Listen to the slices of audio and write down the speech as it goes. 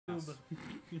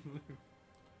lube.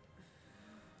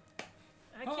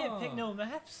 I can't pick no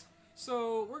maps.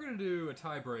 So we're gonna do a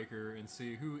tiebreaker and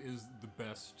see who is the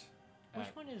best Which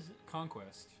at one is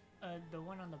Conquest. the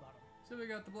one on the bottom? So we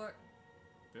got the black.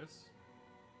 This.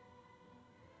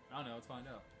 I don't know. Let's find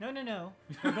out. No.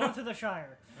 We're going to the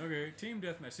Shire. Okay, Team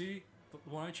Deathmatch. See, the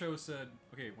one I chose said.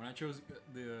 Okay, when I chose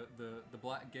the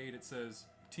black gate, it says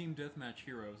Team Deathmatch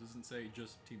Heroes. It doesn't say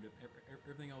just Team Deathmatch.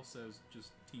 Everything else says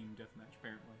just Team Deathmatch.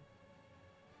 Apparently.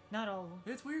 Not all of them.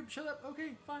 It's weird. Shut up.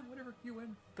 Okay, fine. Whatever. You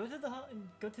win. Go to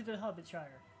the Hobbit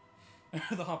Shire.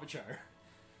 The Hobbit Shire.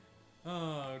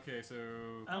 Oh, okay. So.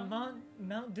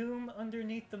 Mount Doom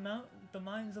underneath the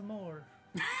mines of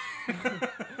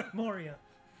Moria.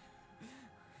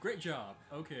 Great job.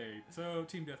 Okay, so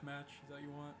Team Deathmatch, is that what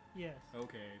you want? Yes.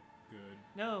 Okay, good.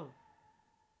 No.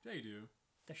 Yeah, you do.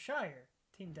 The Shire.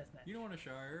 Team Deathmatch. You don't want a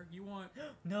Shire. You want...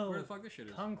 No. Where the fuck this shit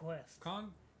is? Conquest.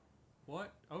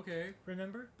 What? Okay.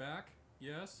 Remember? Back?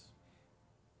 Yes.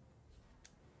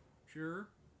 Sure.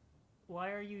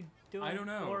 Why are you doing I don't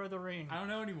know. War of the Ring? I don't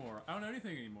know anymore. I don't know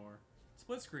anything anymore.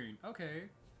 Split screen. Okay.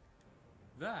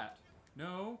 That.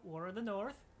 No. War of the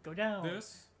North. Go down.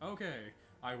 This. Okay.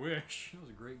 I wish. It was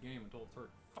a great game until it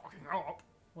started fucking up.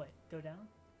 Wait, go down?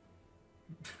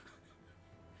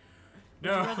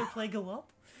 No. Would you rather play go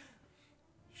up?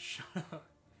 Shut up.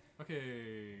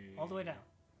 Okay. All the way down.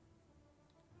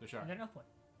 The Shire. And then up one.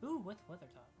 Ooh, what's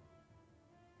Weathertop?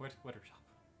 Weathertop.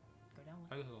 Go down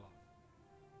one.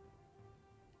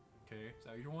 Okay, is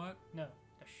that what you want? No,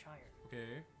 the Shire.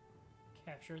 Okay.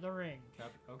 Capture the ring.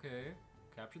 Okay.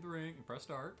 Capture the ring and press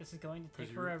start. This is going to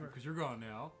take forever. Because you're gone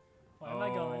now. Why am I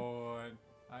going? Oh,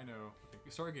 I know.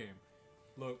 Start game.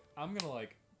 Look, I'm gonna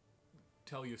like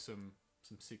tell you some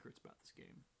secrets about this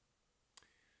game.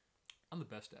 I'm the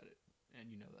best at it,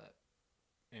 and you know that.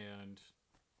 And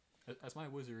as my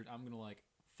wizard, I'm gonna like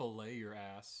fillet your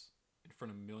ass in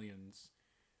front of millions.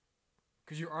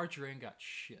 Because your archer ain't got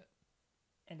shit.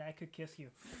 And I could kiss you.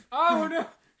 Oh no!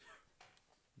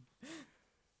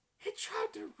 He tried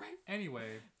to rape.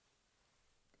 Anyway.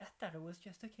 I thought it was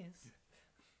just a kiss.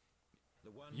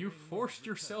 You forced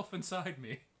yourself inside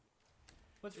me.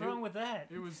 What's wrong with that?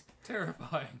 It was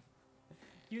terrifying.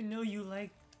 You know you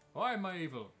like... Why am I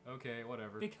evil? Okay,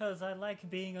 whatever. Because I like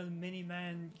being a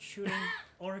mini-man shooting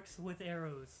orcs with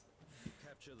arrows.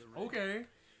 Okay.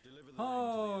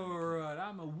 Alright,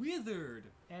 I'm a wizard.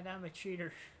 And I'm a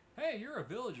cheater. Hey, you're a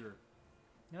villager.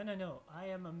 No. I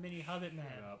am a mini hobbit man.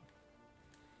 Shut up.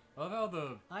 I love how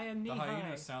the hyenas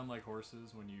high. sound like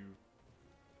horses when you...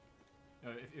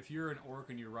 if you're an orc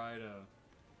and you ride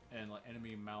an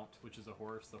enemy mount, which is a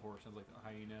horse, the horse sounds like a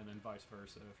hyena, and then vice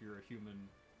versa. If you're a human,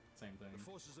 same thing. The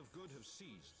forces of good have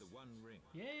seized the One Ring.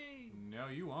 Yay! No,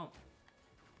 you won't.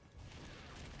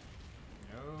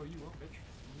 No, you won't, bitch.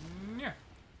 Yeah.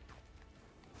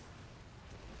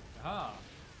 Aha.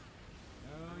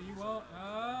 No, you won't.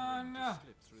 No.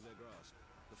 Slip through their grasp.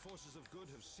 The forces of good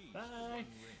have seized Bye. the One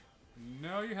Ring.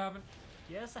 No, you haven't.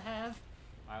 Yes, I have.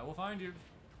 I will find you.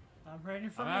 I'm running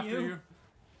from I'm after you.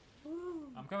 Woo.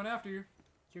 I'm coming after you.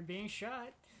 You're being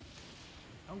shot.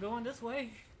 I'm going this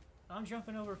way. I'm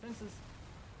jumping over fences.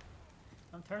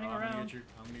 I'm turning I'm around. gonna get you.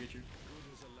 I'm gonna get you. Good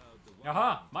has allowed the One Aha!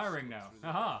 Ring My to ring slip now. through the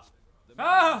Aha! grasp. The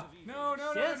Ah! minions of No, evil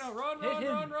no, no, Yes. no! Run, Hit run, him.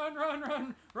 run, run, run,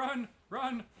 run, run,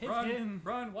 run, Hit run, him.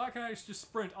 run! Why can't I just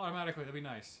sprint automatically? That'd be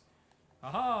nice.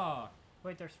 Aha!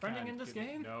 Wait, there's sprinting in this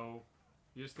game? No,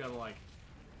 you just gotta like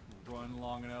run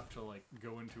long enough to like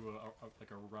go into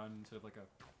like a run instead of like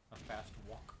a fast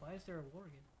walk. Why is there a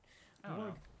worgen? I don't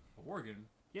know. A worgen?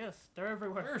 Yes, they're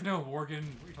everywhere. There's no worgen.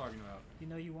 What are you talking about? You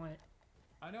know you want it.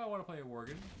 I know I want to play a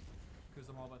worgen because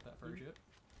I'm all about that fur shit.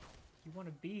 You want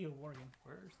to be a worgen.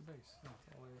 Where's the base? Oh,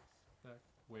 it's all the way back.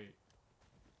 Wait.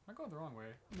 Am I going the wrong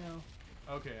way? No.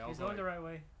 Okay, I You're was going like... the right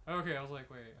way. Okay, I was like,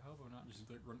 wait, I hope I'm not just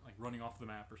like running off the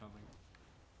map or something.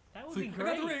 That would So, be I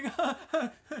great. got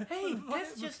the ring! Hey,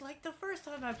 that's just like the first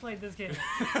time I played this game.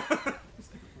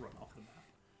 Just like run off the map.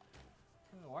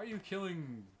 Why are you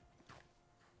killing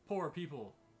poor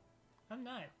people? I'm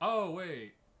not. Oh,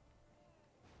 wait.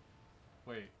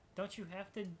 Wait. Don't you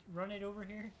have to run it over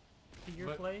here? To your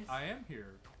But place? I am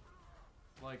here.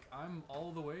 Like, I'm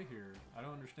all the way here. I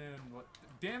don't understand what...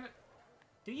 Damn it!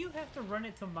 Do you have to run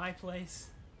it to my place?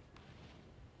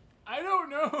 I don't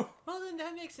know! Well, then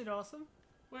that makes it awesome.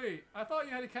 Wait, I thought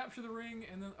you had to capture the ring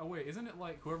and then... Oh, wait, isn't it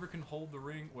like whoever can hold the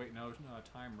ring... Wait, no, there's not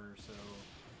a timer, so...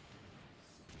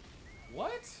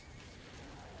 What?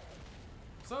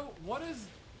 So, what is...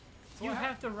 So You what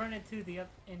have to run it to the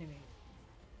enemy.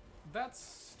 That's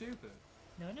stupid.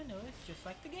 No, it's just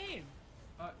like the game.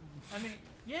 I mean,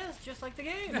 yes, just like the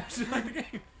game. That's like the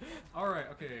game. All right.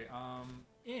 Okay.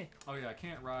 Eh, Oh yeah, I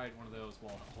can't ride one of those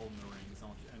while holding the rings.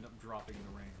 I'll just end up dropping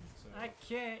the ring. So. I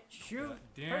can't shoot. God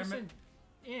damn person.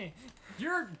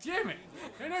 You're damn it!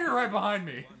 I know you're right behind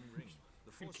me. One ring.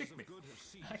 The forces kick of me. good have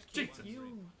seized I the kicked one you.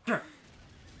 ring.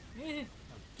 Eh,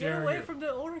 dare get away you. from the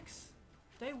orcs.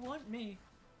 They want me.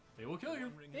 They will kill you.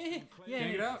 One ring has Eh, been claimed. yeah.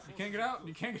 Can't get out. You can't get out.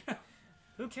 You can't get out.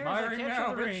 Who cares? My I ring captured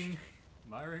now, the bitch. ring.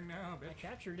 My ring now, I bitch.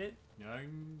 captured it.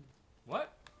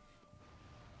 What?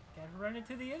 Gotta run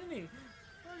into the enemy.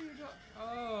 What are you doing?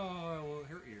 Oh, well,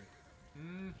 hurt you.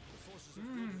 Mm. The forces of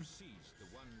good have seized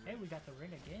the one Hey, ring. we got the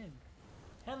ring again.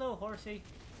 Hello, horsey.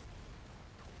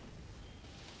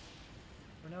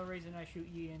 For no reason, I shoot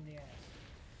ye in the ass.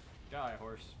 Die,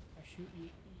 horse. I shoot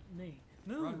ye me.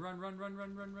 Move. Run, run, run, run,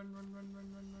 run, run, run, run, run, run,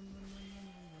 run,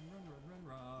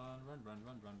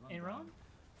 run, run, And run?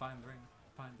 Find the ring.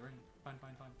 Find the ring. Find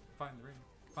the ring.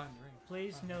 Find the ring.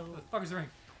 Please, no. What the fuck is the ring?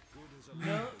 Good has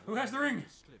No. allowed Who has the ring?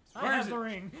 slip I through. Where have is the it?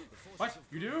 ring. The forces What? of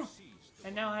You good do? have seized the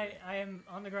And one now ring. I am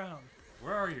on the ground.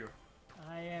 Where are you?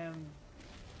 I am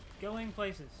going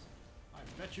places. I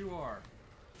bet you are.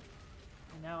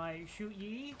 And now I shoot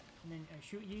ye, and then I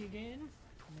shoot ye again.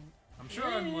 And then, I'm sure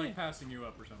I'm like passing you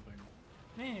up or something.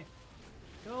 man,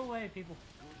 go away, people.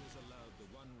 Good has allowed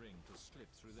the one ring to slip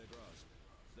through their grasp.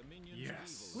 The minions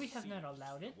Yes. of evil We have have not seized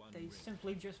allowed the it. one They ring.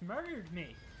 simply just murdered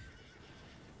me.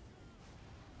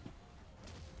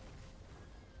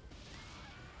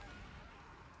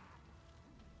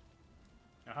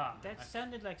 Aha. That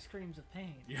sounded like screams of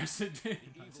pain. Yes, it did.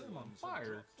 The I evil set him on ones have fire.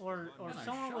 dropped the Or one ring.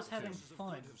 someone was shot having him. Forces of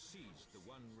fun. good have seized the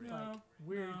one ring. No, Like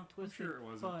weird, no, I'm twisted sure it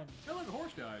wasn't. fun. Oh, look, a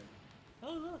horse died.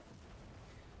 Oh, look.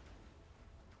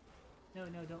 No,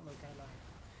 no, don't look. I lied.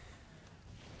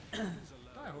 Good has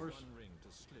allowed Die, the horse. one ring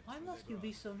to slip Why through must their you be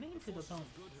grasp. so mean to the Forces of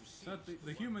opponent? good have So that seized the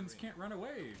one humans ring. can't run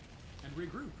away and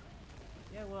regroup.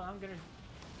 Yeah, well, I'm gonna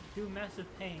do massive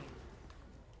pain.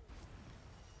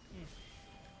 Good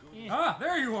Yeah. Ah,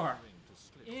 there you are. ring to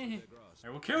slip Eh. through their grasp. I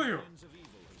will kill you. Minions of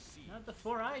evil have seized Not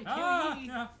before I kill Ah, ye.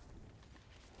 yeah.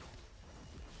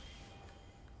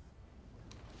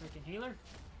 Freaking healer.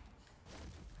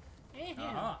 Eh,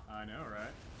 Aha, I know,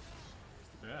 right? It's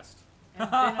the best. And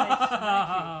then I smack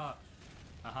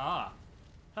Aha.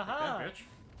 you. Haha. That bitch.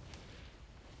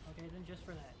 Okay, then just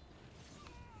for that.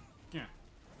 Yeah.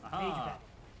 Mage Aha. battle.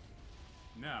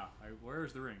 Now,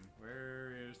 where's the ring?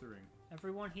 Where is the ring?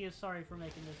 Everyone, he is sorry for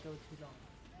making this go too long.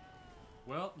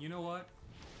 Well, you know what?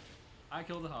 I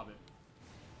killed the hobbit.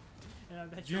 And I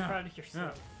bet you're Yeah, proud of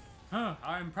yourself. Huh,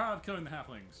 I'm proud of killing the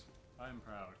halflings. I'm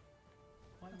proud.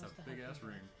 Why That's must a I big have ass to-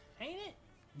 ring. Ain't it?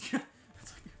 It's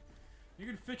like, you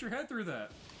can fit your head through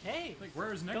that. Hey, Like,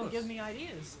 where's necklace? don't give me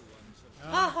ideas. Evil ones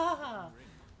have Ha ha ha! ring.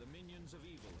 The minions of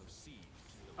evil have seized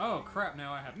the Oh one crap! ring.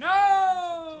 Now I have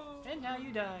no. And now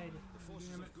you died. The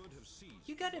forces of good have seized.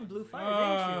 You got in blue fire,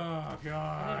 Oh didn't you?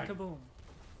 god! And then kaboom.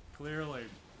 Clearly,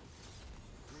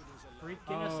 Good has allowed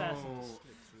Freaking assassins.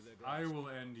 slip through their I grasp. will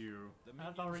end you. The I've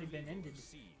minions already of been evil ended. have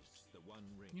seized the one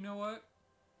ring. You know what?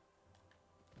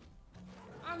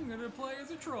 I'm gonna play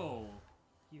as a troll,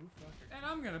 You fucker. and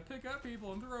I'm gonna pick up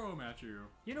people and throw them at you.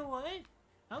 You know what?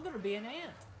 I'm gonna be an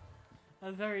ant.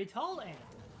 A very tall ant.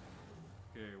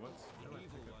 Okay, what's The how do I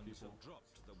evil pick up ones people? have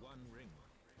dropped the one ring.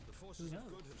 The forces of knows?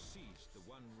 good have seized the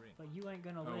one ring. But you ain't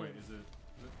gonna Oh live. wait, is it?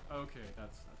 Okay,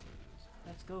 that's what it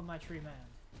Let's go, my tree man.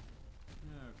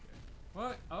 is. Okay.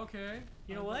 What? Okay.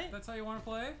 You know what? That's how you want to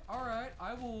play? All right,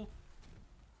 I will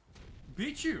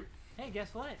beat you. Hey,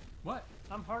 guess what? What?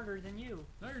 I'm harder than you.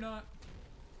 No, you're not.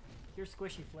 You're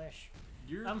squishy flesh.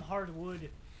 You're. I'm hardwood.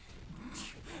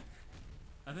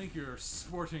 I think you're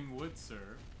sporting wood, sir.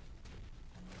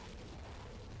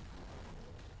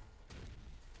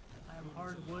 I'm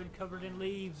hardwood covered in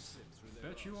leaves. Slip through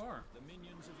their Bet you grasp. are. The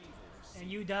minions of evil have seized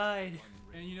And you died.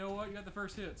 one ring. And you know what? You got the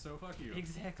first hit, so fuck you.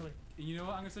 Exactly. And you know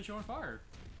what? I'm gonna set you on fire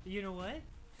You know what?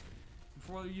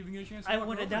 before you even get a chance to I walk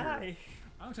want to over here. die.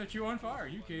 I'm gonna set you on fire.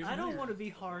 You cave I in don't here. want to be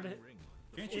hard One ring.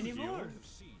 The Can't you forces of anymore. good have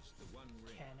seized the one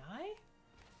ring. Can I?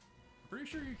 I'm pretty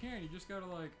sure you can. You just gotta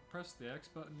like press the X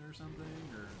button or something,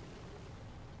 or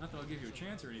not that I'll give you a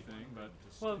chance or anything, but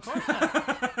Well, of course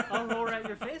not. I'll roll right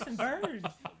your face and burn. The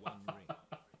one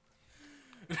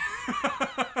ring.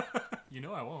 you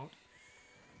know I won't.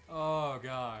 Oh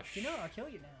gosh. You know, I'll kill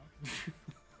you now.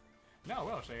 No,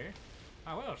 I will say.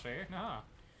 I will say. Nah.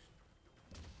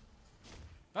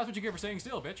 That's what you get for staying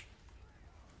still, bitch.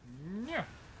 Yeah.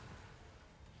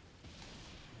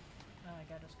 I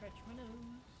gotta scratch my nose.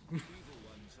 Evil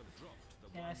ones have dropped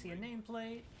the And I one see a ring.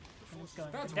 nameplate. And it's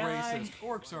going That's to die. racist.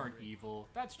 Orcs aren't evil.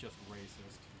 That's just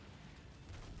racist.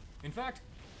 In fact,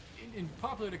 in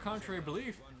popular to contrary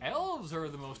belief, elves are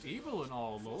the most evil in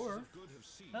all lore.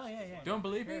 Oh, yeah, yeah. Don't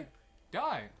believe me? Sure.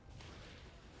 Die.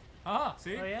 Ah,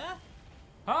 see? Oh, yeah?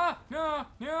 Ah, no,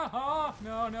 no, ah,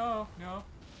 no, no, no.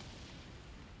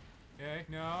 Okay,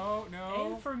 no,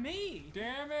 no. Aim for me!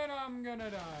 Damn it, I'm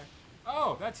gonna die.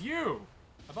 Oh, that's you!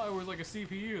 I thought it was like a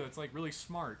CPU that's like really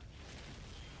smart.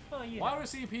 Well, you Why know, would a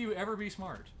CPU ever be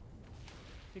smart?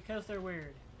 because they're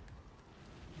weird.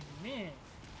 Man.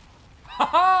 Ha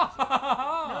ha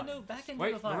ha! No, back into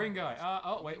Wait, the the fire. ring guy.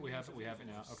 Oh, wait, we have it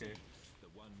now. Okay.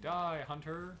 Die,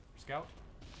 hunter, scout,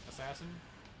 assassin,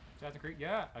 assassin creep.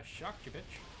 Yeah, I shocked you,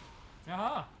 bitch.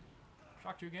 Aha!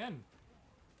 Shocked you again.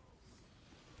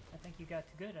 I think you got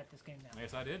good at this game now.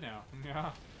 Yes, I did now.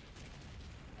 Yeah.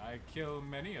 I kill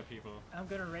many of people. I'm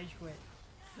gonna rage quit.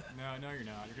 No, no, you're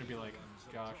not. You're gonna be like,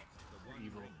 Josh, you're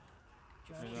evil.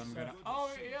 Josh, And I'm so- gonna. Oh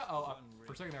yeah. Oh,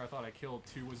 for a second there, I thought I killed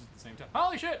 2 wizards at the same time.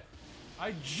 Holy shit!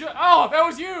 Oh, that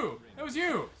was you. That was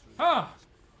you. Huh?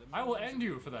 I will end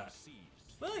you for that.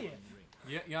 Will you?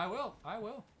 Yeah, I will. I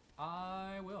will.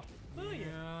 I will. Will you?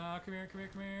 Yeah, come here, come here,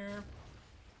 come here.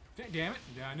 Damn it!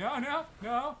 No, no,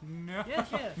 no, no. Yes,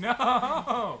 yes.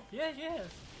 No. Yes, yes.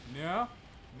 No.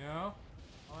 No.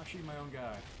 Oh, I shoot my own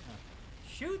guy. Huh.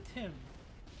 Shoot him.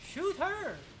 Shoot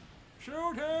her.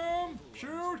 Shoot him!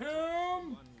 Shoot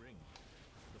him!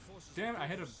 Damn it, I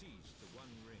hit him.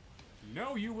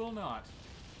 No, you will not.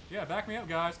 Yeah, back me up,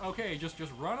 guys. Okay, just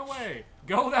run away.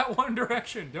 Go that one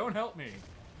direction. Don't help me.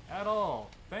 At all.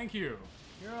 Thank you.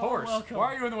 You're all Horse, welcome.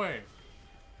 why are you in the way?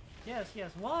 Yes,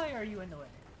 yes. Why are you in the way?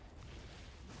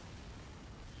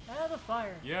 Out of the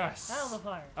fire. Yes. Out of the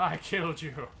fire. I killed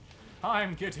you.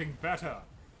 I'm getting better.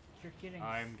 You're kidding.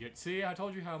 See, I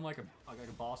told you how I'm like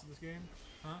a boss at this game.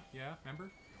 Huh? Yeah, remember?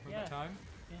 From Yeah. that time?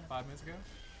 Yeah. 5 minutes ago?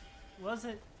 Was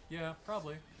it? Yeah,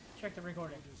 probably. Check the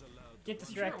recording. Get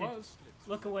I'm sure distracted. it was.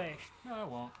 Look away. No, I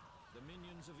won't.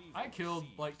 I killed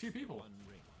like 2 people.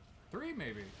 3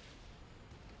 maybe.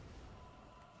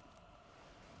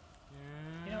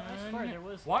 You know, I swear there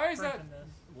was. Why is proof that? in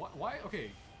this. Why?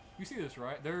 Okay, you see this,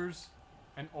 right? There's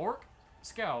an orc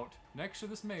scout next to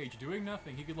this mage doing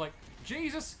nothing. He could like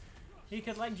Jesus. He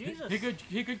could like Jesus.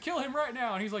 He could kill him right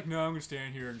now, and he's like, no, I'm gonna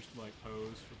stand here and just like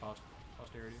pose for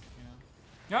posterity, you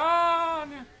know? Ah,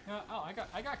 no, no, oh,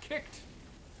 I got kicked.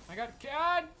 I got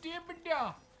God damn it,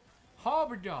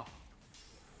 Hobberda.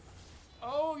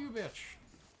 Oh, you bitch.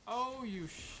 Oh, you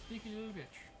sneaky little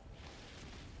bitch.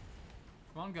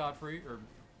 Come on, Godfrey, or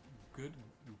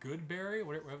Goodberry,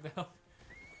 whatever the hell,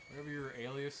 whatever your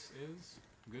alias is,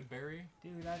 Goodberry,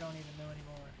 Dude, I don't even know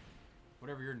anymore.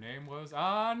 whatever your name was.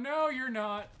 Ah, no, you're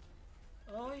not.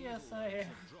 Oh, yes, I am.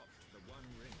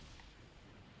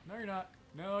 No, you're not.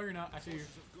 No, you're not. I see you.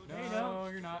 No, you No,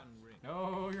 don't. you're not.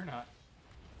 No, you're not.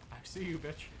 I see you,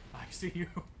 bitch. I see you.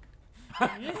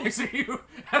 Yeah. I see you,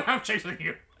 and I'm chasing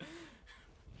you.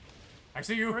 I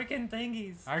see you. Freaking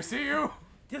thingies. I see you.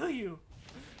 Do you?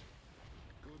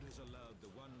 Good has allowed the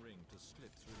One Ring to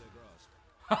slip through their grasp.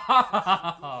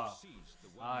 Seized the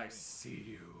One I Ring. see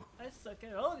you. I suck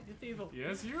at all these people.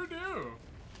 Yes, you do.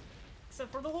 Except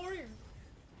for the warrior.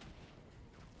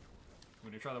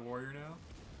 When you try the warrior now,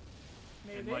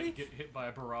 and Maybe. like get hit by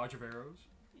a barrage of arrows.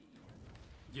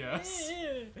 Yes,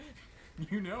 Yeah.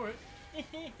 you know it.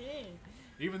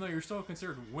 Even though you're still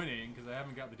considered winning, because I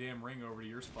haven't got the damn ring over to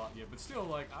your spot yet, but still,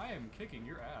 like, I am kicking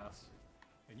your ass.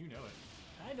 And you know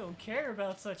it. I don't care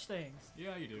about such things.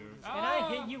 Yeah, you do. And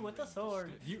I hit you with a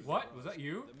sword. You, what? Was that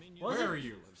you? Was Where it? are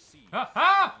you? Ha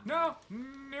ha! No!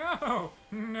 No!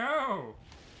 No!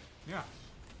 Yeah.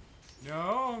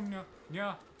 No, no.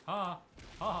 Yeah. Ha.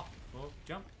 Ha. Well,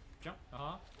 jump. Jump.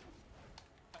 Uh-huh.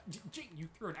 Gee, you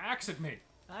threw an axe at me.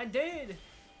 I did.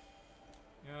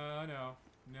 No, no.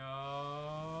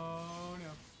 No,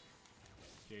 no.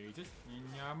 Jesus.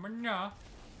 No, no.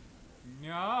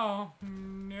 No,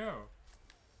 no.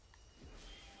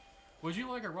 Would you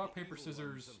like a rock, paper,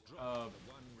 scissors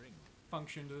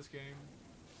function to this game?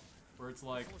 Where it's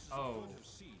like, oh,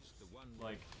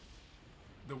 like,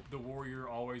 the warrior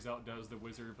always outdoes the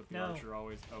wizard, but the No. archer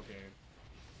always... Okay.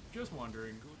 Just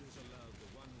wondering.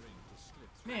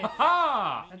 Man.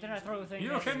 Ha! And then I throw the thing.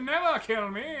 You at can him. never kill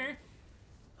me!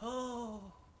 Oh.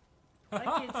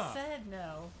 I get sad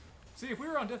now. See, if we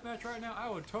were on deathmatch right now, I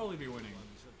would totally be winning.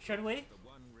 Should we?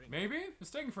 Maybe? It's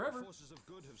taking forever.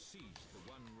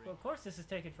 Well, of course this is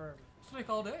taking forever. It's take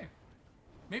all day.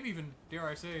 Maybe even, dare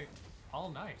I say, all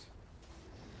night.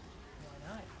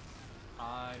 Why not?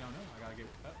 I don't know. I gotta get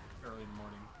up early in the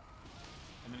morning.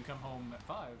 And then come home at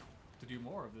 5 to do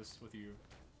more of this with you.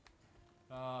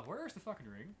 Where's the fucking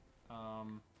ring?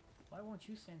 Why won't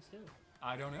you stand still?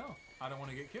 I don't know. I don't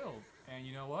want to get killed. And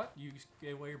you know what? You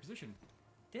gave away your position.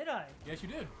 Did I? Yes, you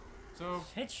did. So,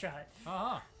 Headshot.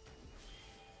 uh-huh.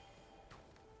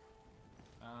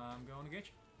 I'm going to get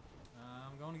you.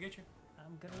 I'm going to get you.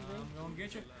 I'm gonna I'm going to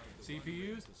get you.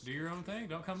 CPUs, do your own thing.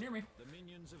 Don't come near me. The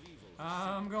minions of evil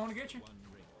I'm going to get you. one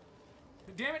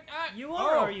ring. Damn it! Ah, You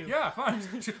are oh, you? Yeah, fine.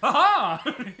 Aha!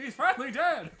 He's finally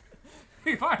dead.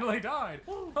 He finally died.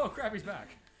 Woo. Oh crap! He's back.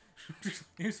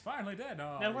 He's finally dead.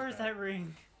 Oh, Now he's where's back. that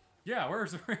ring? Yeah,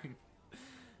 where's the ring?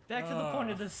 Back to the point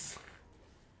of this.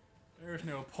 There's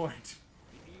no point.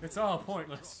 It's all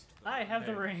pointless. I have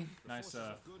the Hey. ring. Nice Forces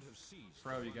of good have seized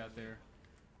throw the you one got ring. there.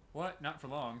 What? Not for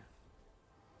long.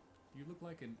 You look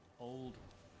like an old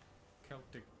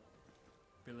Celtic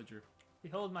villager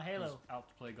Behold my who's halo. out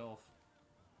to play golf.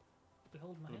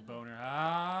 Behold my Little halo. boner.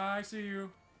 Ah, I see you.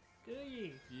 Do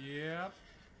ye? Yep.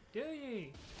 Do ye?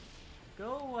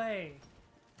 Go away,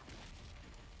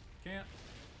 Can't.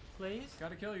 please.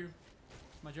 Gotta kill you.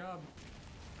 It's my job.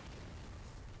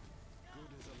 Good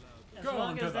has allowed the As Go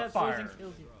long into as the that fire. poison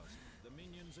kills you. grasp. The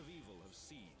minions of evil have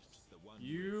seized the one ring.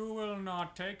 You will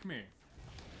not take me.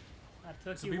 I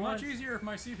took This would you be once. much easier if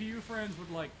my CPU friends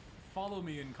would like follow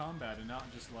me in combat and not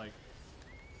just like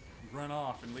run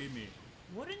off and leave me.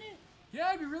 Wouldn't it? Yeah,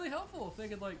 it'd be really helpful if they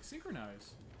could like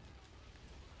synchronize.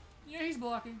 Yeah, he's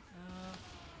blocking.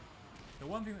 The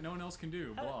one thing that no one else can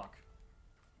do, Oh. block.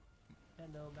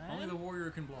 Hello, Only man. the warrior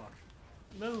can block.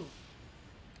 Move.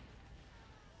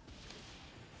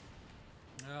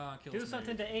 Kills Do me.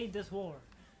 something to aid this war.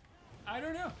 I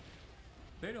don't know.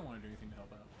 They don't want to do anything to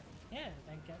help out. Yeah,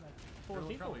 I got like 4 They're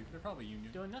people probably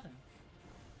union. doing nothing.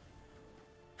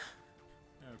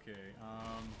 Okay.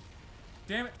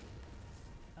 Damn it.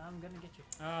 I'm gonna get you.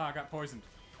 Ah, I got poisoned.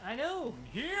 I know.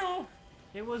 Heal.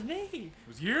 It was me. It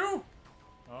was you?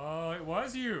 Oh, it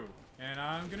was you. And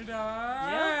I'm gonna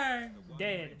die. The one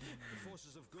Dead. ring. The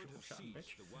forces of good have Shot, seized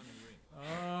bitch. the one ring.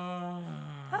 Oh,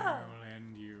 Ah. I'll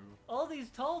end you. All these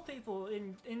tall people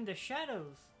in the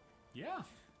shadows. Yeah.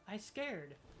 I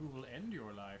scared. Who will end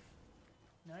your life?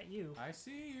 Not you. I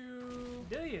see you.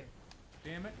 Do you?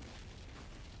 Damn it.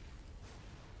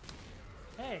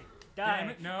 Hey, die. Damn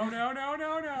it. No, no, no,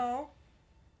 no, no.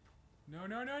 No,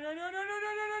 no, no, no, no, no, no,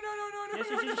 no, no, no, Yes,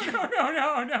 no, no, yes, no, yes, no,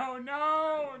 no, no,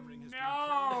 no,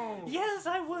 no. Yes,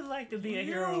 I would like to be a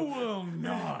You hero. will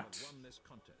not. Have won this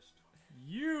contest.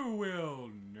 You will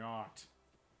not.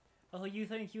 Oh, you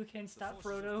think you can The stop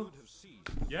forces of Frodo? good have seized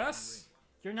the Yes.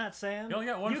 You're not Sam. You only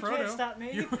got one you Frodo. can't stop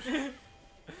me. You-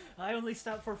 I only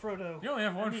stop for Frodo. You only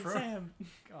have I one mean, Frodo. Sam.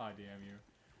 God damn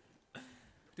you.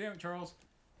 Damn it, Charles.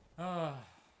 Ah.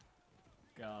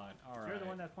 God. All right. You're the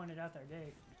one that pointed out they're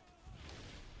gay.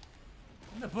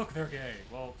 In the book, they're gay.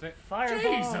 Well,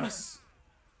 Fireball. Jesus.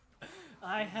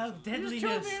 I have You just killed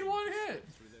deadliness. me in one hit.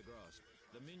 through their grasp.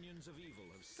 The minions of evil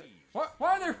have seized. What?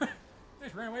 Why are they? They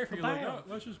just ran away from you. Like, Bam. oh,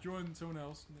 let's just join someone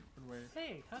else. And they run away.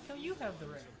 Hey, how come you have the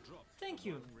ring? Dropped Thank the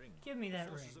you. one ring. Give me that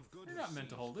ring. Forces of good You're have not meant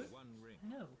to seized hold the it. one ring.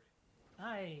 No.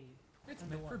 I, It's I'm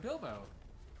meant the for one. Bilbo.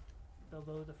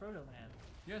 Bilbo the Frodo man.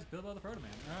 Yes, Bilbo the Frodo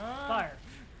man. Ah, Fire.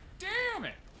 Damn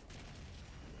it!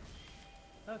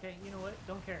 Okay, you know what?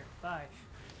 Don't care. Bye.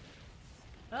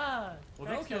 Ah. Well,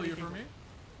 they'll kill backstabbing you for people. me.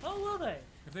 Oh, will they?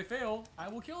 If they fail, I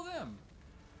will kill them.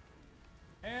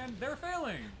 And they're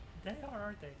failing. They are,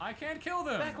 aren't they? I can't kill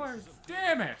them. Backwards.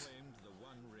 Damn it! Claimed the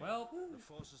one ring. Well, The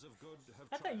forces of good have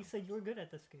I thought you triumphed. said you were good at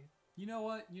this game. you know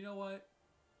what? You know what?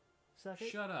 Suck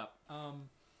it. Shut up.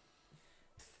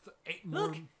 8 more.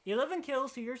 Look, 11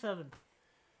 kills to your 7.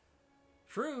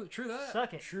 True that.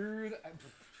 Suck it. True that.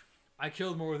 I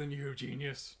killed more than you,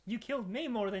 genius. You killed me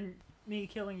more than me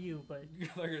killing you, but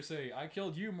Like I say, I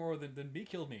killed you more than me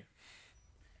killed me.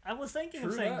 I was thinking True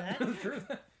of saying that. that. True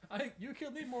that. You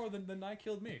killed me more than I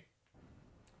killed me.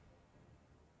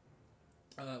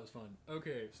 That was fun.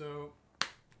 Okay, so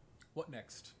what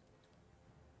next?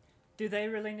 Do they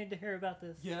really need to hear about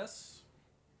this? Yes,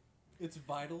 it's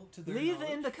vital to their Leave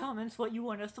in the comments what you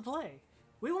want us to play.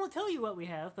 We won't tell you what we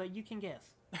have, but you can guess.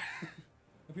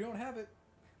 If we don't have it,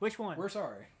 Which one? we're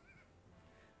sorry.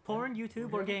 Porn,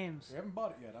 YouTube, or games? We haven't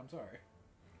bought it yet. I'm sorry.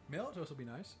 Mail it to us will be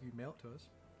nice. You mail it to us.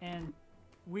 And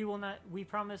we will not. We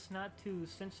promise not to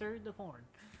censor the porn.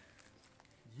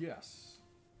 Yes.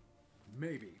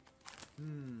 Maybe.